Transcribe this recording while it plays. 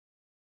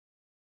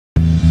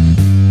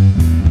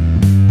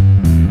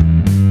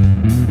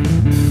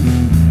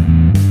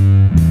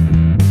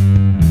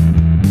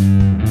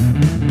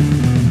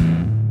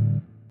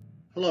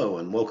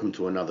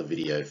to another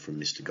video from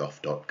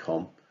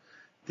mrgoff.com.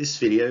 This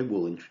video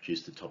will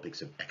introduce the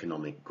topics of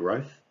economic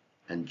growth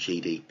and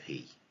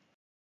GDP.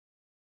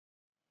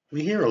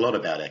 We hear a lot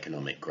about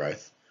economic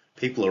growth.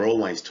 People are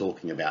always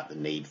talking about the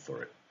need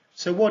for it.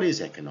 So what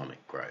is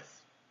economic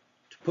growth?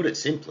 To put it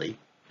simply,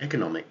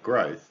 economic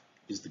growth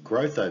is the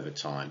growth over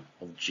time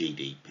of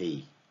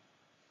GDP.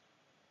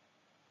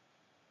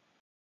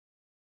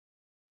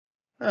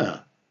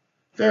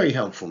 Very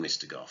helpful,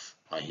 Mr. Goff,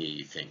 I hear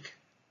you think.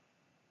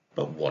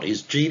 But what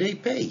is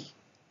GDP?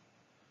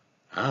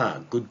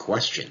 Good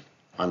question.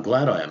 I'm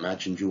glad I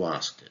imagined you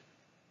asked it.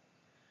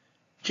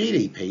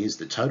 GDP is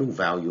the total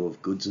value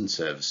of goods and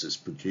services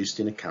produced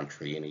in a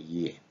country in a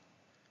year.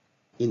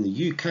 In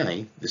the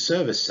UK, the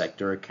service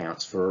sector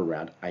accounts for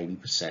around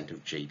 80%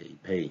 of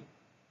GDP.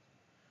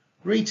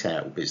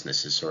 Retail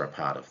businesses are a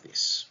part of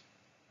this.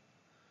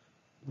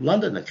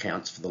 London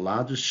accounts for the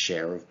largest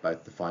share of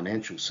both the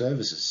financial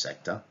services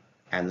sector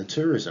and the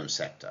tourism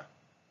sector.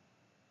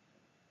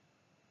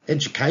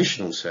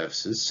 Educational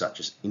services such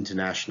as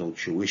international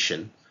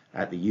tuition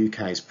at the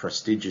UK's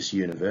prestigious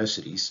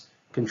universities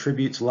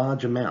contributes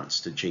large amounts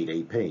to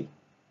GDP.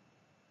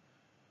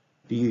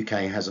 The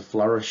UK has a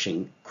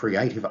flourishing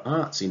creative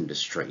arts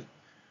industry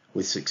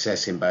with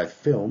success in both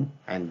film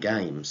and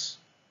games.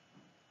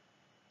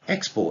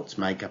 Exports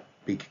make a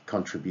big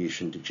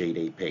contribution to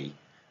GDP,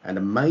 and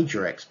a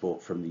major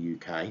export from the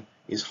UK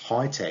is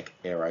high-tech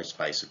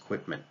aerospace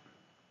equipment.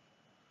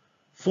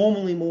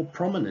 Formerly more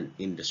prominent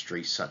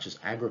industries such as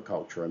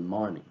agriculture and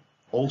mining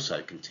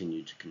also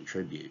continue to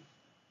contribute.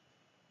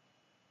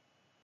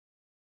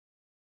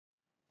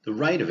 The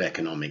rate of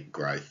economic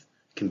growth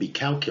can be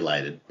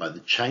calculated by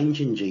the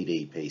change in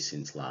GDP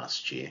since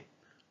last year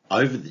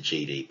over the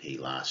GDP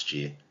last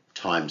year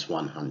times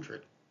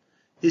 100.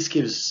 This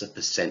gives us a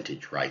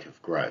percentage rate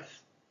of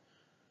growth.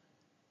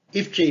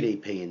 If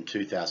GDP in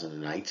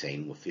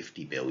 2018 were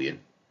 50 billion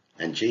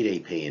and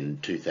GDP in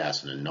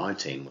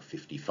 2019 were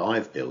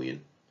 55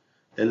 billion,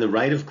 then the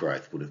rate of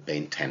growth would have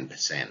been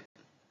 10%.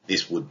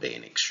 This would be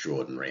an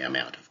extraordinary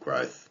amount of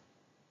growth.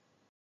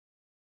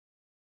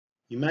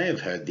 You may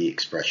have heard the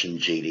expression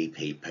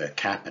GDP per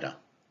capita.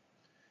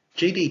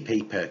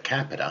 GDP per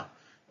capita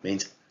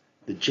means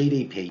the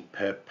GDP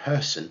per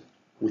person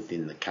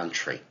within the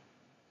country.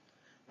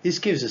 This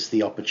gives us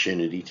the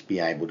opportunity to be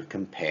able to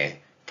compare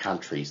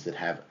countries that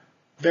have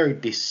very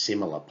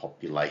dissimilar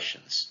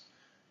populations.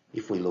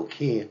 If we look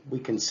here, we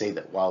can see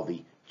that while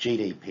the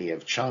GDP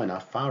of China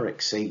far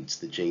exceeds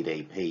the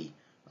GDP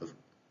of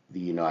the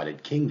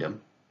United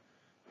Kingdom,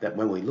 that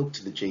when we look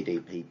to the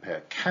GDP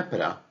per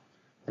capita,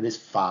 it is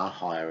far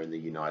higher in the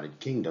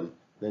United Kingdom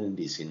than it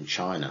is in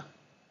China.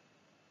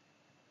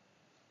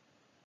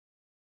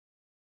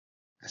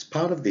 As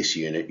part of this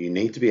unit, you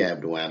need to be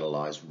able to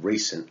analyse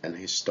recent and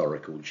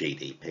historical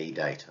GDP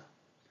data.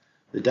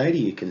 The data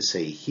you can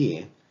see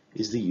here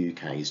is the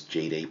UK's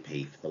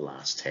GDP for the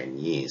last 10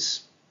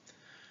 years.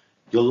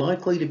 You're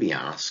likely to be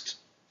asked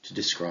to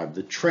describe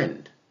the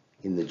trend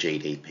in the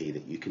GDP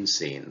that you can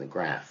see in the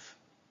graph.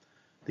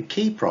 The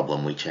key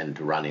problem we tend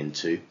to run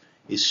into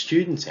is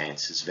students'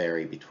 answers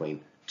vary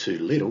between too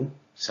little,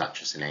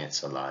 such as an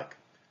answer like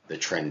the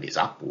trend is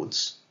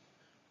upwards,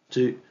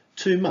 to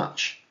too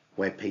much,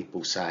 where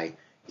people say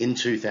in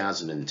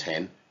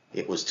 2010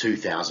 it was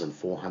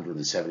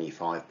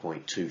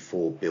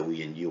 2,475.24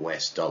 billion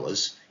US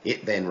dollars.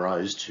 It then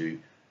rose to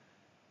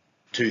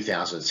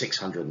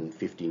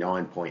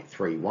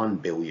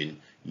 2,659.31 billion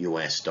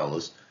US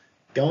dollars.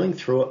 Going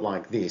through it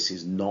like this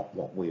is not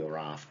what we are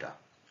after.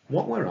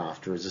 What we're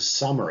after is a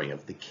summary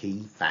of the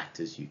key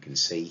factors you can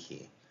see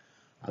here.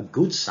 A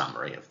good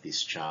summary of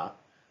this chart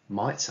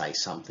might say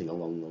something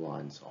along the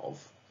lines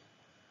of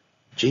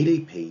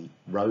GDP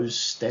rose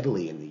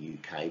steadily in the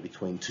UK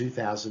between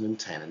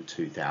 2010 and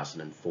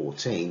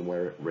 2014,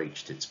 where it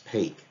reached its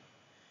peak.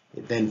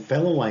 It then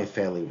fell away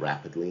fairly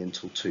rapidly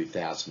until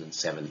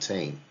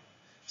 2017.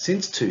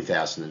 Since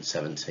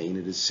 2017,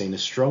 it has seen a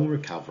strong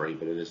recovery,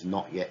 but it has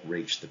not yet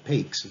reached the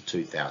peaks of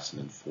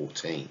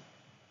 2014.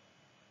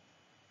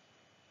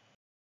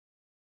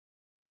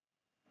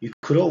 You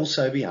could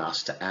also be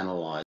asked to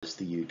analyse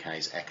the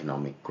UK's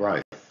economic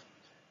growth.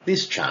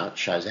 This chart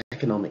shows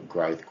economic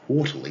growth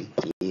quarterly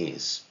in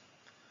years.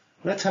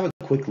 Let's have a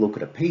quick look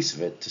at a piece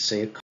of it to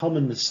see a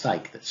common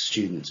mistake that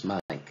students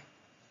make.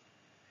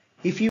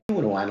 If you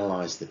were to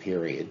analyse the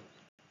period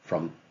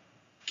from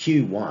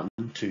Q1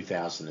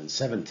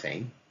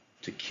 2017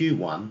 to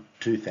Q1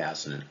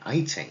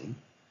 2018,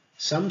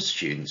 some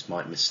students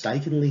might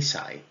mistakenly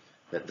say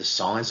that the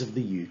size of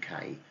the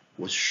UK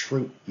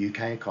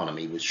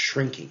economy was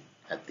shrinking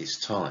at this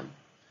time.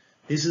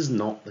 This is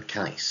not the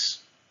case.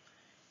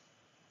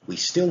 We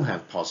still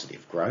have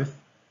positive growth,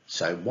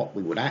 so what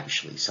we would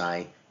actually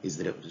say is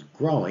that it was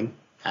growing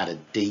at a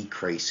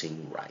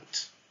decreasing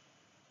rate.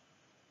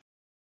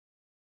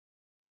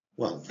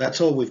 Well,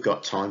 that's all we've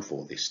got time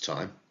for this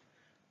time.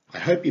 I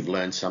hope you've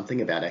learned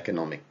something about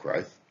economic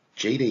growth,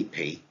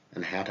 GDP,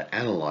 and how to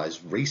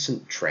analyse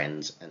recent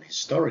trends and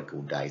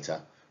historical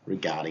data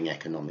regarding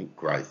economic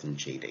growth and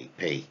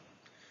GDP.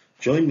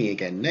 Join me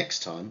again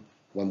next time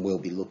when we'll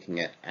be looking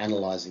at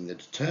analysing the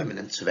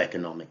determinants of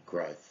economic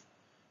growth.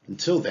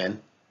 Until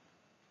then,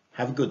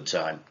 have a good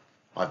time.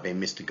 I've been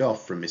Mr.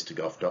 Goff from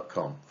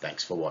MrGoff.com.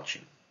 Thanks for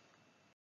watching.